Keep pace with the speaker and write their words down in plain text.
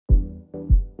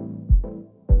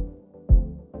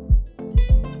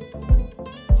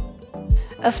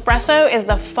Espresso is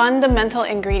the fundamental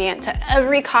ingredient to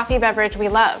every coffee beverage we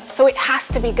love, so it has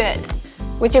to be good.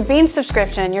 With your Beanz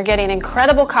subscription, you're getting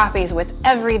incredible coffees with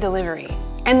every delivery,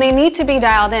 and they need to be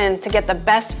dialed in to get the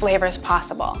best flavors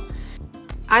possible.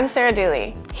 I'm Sarah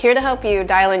Dooley, here to help you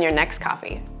dial in your next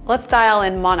coffee. Let's dial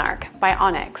in Monarch by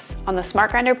Onyx on the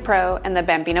Smart Grinder Pro and the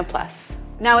Bambino Plus.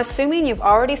 Now, assuming you've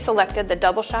already selected the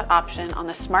double shot option on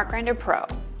the Smart Grinder Pro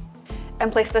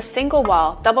and placed the single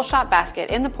wall double shot basket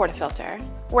in the portafilter,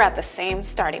 we're at the same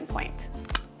starting point.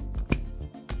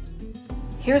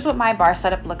 Here's what my bar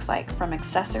setup looks like from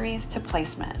accessories to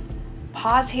placement.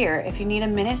 Pause here if you need a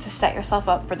minute to set yourself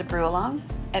up for the brew along.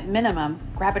 At minimum,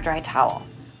 grab a dry towel.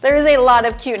 There is a lot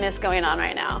of cuteness going on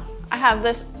right now. I have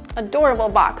this adorable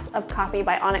box of coffee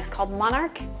by Onyx called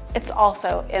Monarch. It's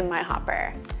also in my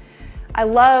hopper. I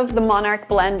love the Monarch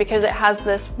blend because it has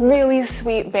this really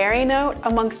sweet berry note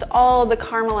amongst all the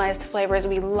caramelized flavors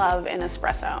we love in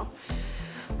espresso.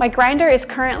 My grinder is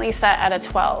currently set at a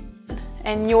 12,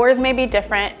 and yours may be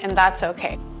different, and that's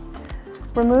okay.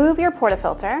 Remove your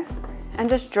portafilter and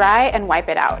just dry and wipe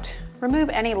it out. Remove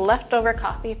any leftover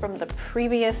coffee from the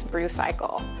previous brew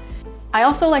cycle. I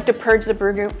also like to purge the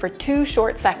brew group for 2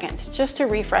 short seconds just to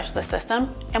refresh the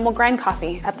system, and we'll grind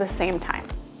coffee at the same time.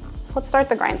 So let's start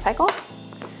the grind cycle.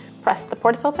 Press the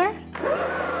portafilter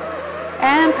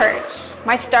and purge.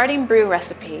 My starting brew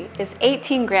recipe is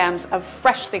 18 grams of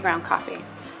freshly ground coffee.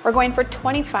 We're going for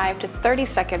 25 to 30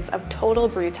 seconds of total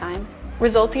brew time,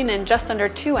 resulting in just under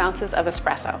 2 ounces of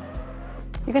espresso.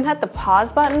 You can hit the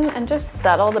pause button and just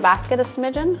settle the basket a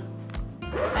smidgen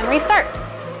and restart.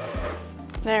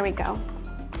 There we go.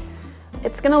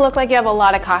 It's gonna look like you have a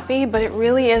lot of coffee, but it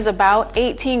really is about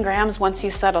 18 grams once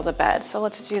you settle the bed. So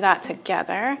let's do that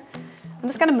together. I'm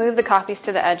just gonna move the coffees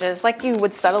to the edges like you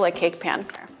would settle a cake pan.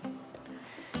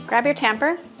 Grab your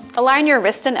tamper, align your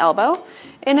wrist and elbow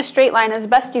in a straight line as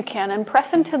best you can and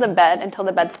press into the bed until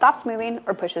the bed stops moving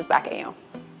or pushes back at you.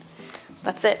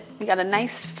 That's it, you got a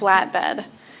nice flat bed.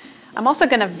 I'm also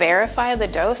gonna verify the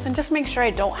dose and just make sure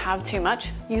I don't have too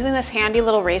much. Using this handy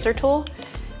little razor tool,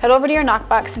 head over to your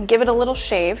knockbox and give it a little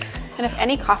shave. And if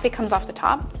any coffee comes off the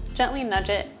top, gently nudge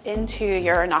it into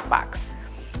your knockbox.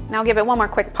 Now give it one more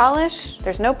quick polish.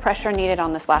 There's no pressure needed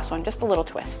on this last one, just a little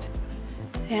twist.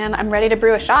 And I'm ready to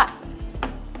brew a shot.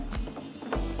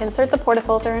 Insert the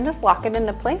portafilter and just lock it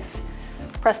into place.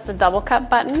 Press the double cup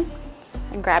button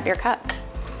and grab your cup.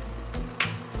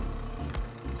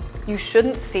 You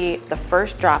shouldn't see the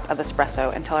first drop of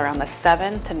espresso until around the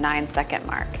 7 to 9 second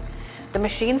mark. The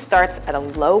machine starts at a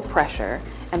low pressure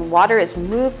and water is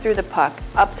moved through the puck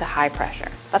up to high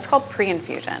pressure. That's called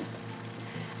pre-infusion.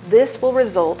 This will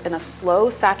result in a slow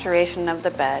saturation of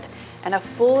the bed and a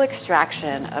full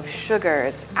extraction of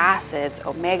sugars, acids,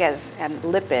 omegas, and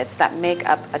lipids that make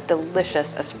up a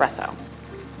delicious espresso.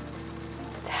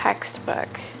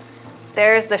 Textbook.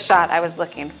 There's the shot I was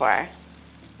looking for.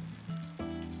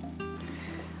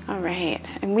 All right,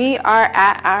 and we are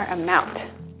at our amount.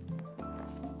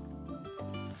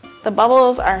 The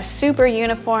bubbles are super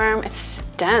uniform. It's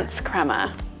dense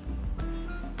crema.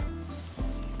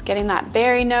 Getting that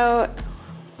berry note.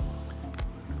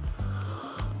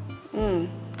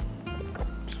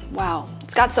 Wow,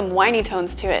 it's got some winey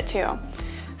tones to it too.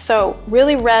 So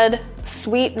really red,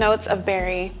 sweet notes of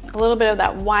berry, a little bit of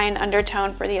that wine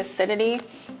undertone for the acidity,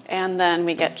 and then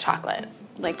we get chocolate.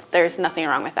 Like, there's nothing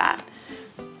wrong with that.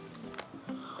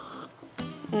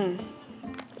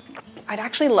 I'd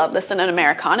actually love this in an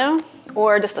Americano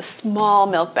or just a small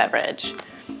milk beverage.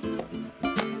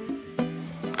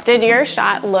 Did your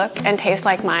shot look and taste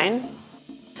like mine?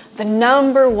 The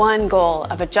 #1 goal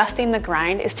of adjusting the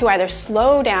grind is to either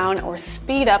slow down or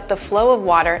speed up the flow of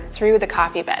water through the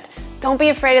coffee bed. Don't be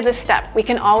afraid of this step. We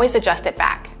can always adjust it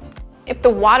back. If the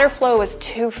water flow is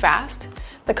too fast,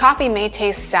 the coffee may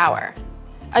taste sour.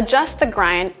 Adjust the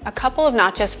grind a couple of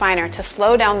notches finer to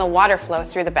slow down the water flow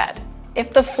through the bed.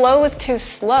 If the flow is too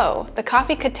slow, the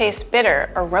coffee could taste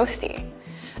bitter or roasty.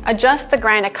 Adjust the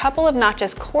grind a couple of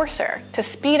notches coarser to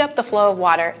speed up the flow of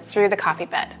water through the coffee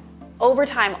bed. Over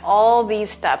time, all these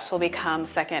steps will become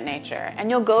second nature, and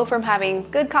you'll go from having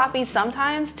good coffee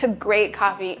sometimes to great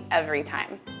coffee every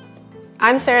time.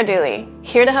 I'm Sarah Dooley,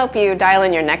 here to help you dial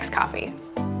in your next coffee.